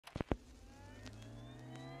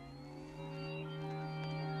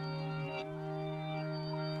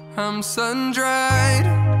I'm sun-dried,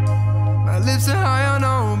 my lips are high on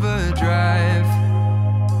overdrive.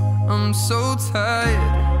 I'm so tired,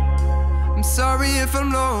 I'm sorry if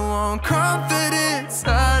I'm low on confidence.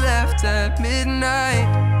 I left at midnight,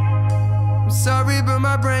 I'm sorry but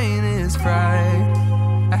my brain is fried.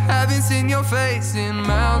 I haven't seen your face in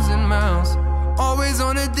miles and miles, always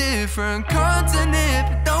on a different continent.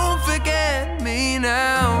 But don't forget me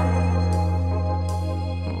now,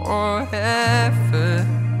 or ever,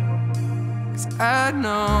 'cause I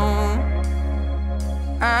know,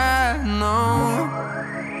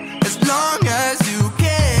 as long as you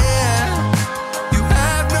care, you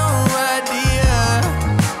have no idea.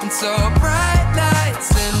 And so bright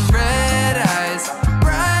lights and red eyes,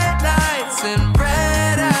 bright lights and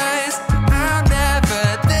red eyes, I'm never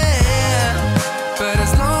there, but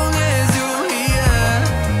as long as you're here,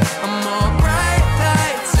 I'm all bright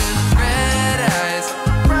lights and red eyes,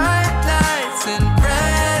 bright lights and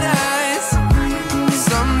red eyes.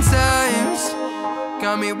 Sometimes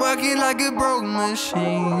got me working like a broke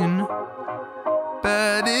machine.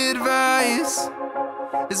 Bad advice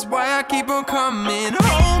is why I keep on coming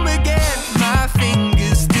home again. My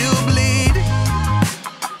fingers still bleed.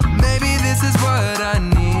 Maybe this is what I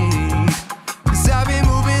need, 'cause I've been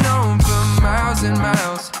moving on for miles and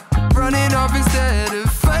miles, running off instead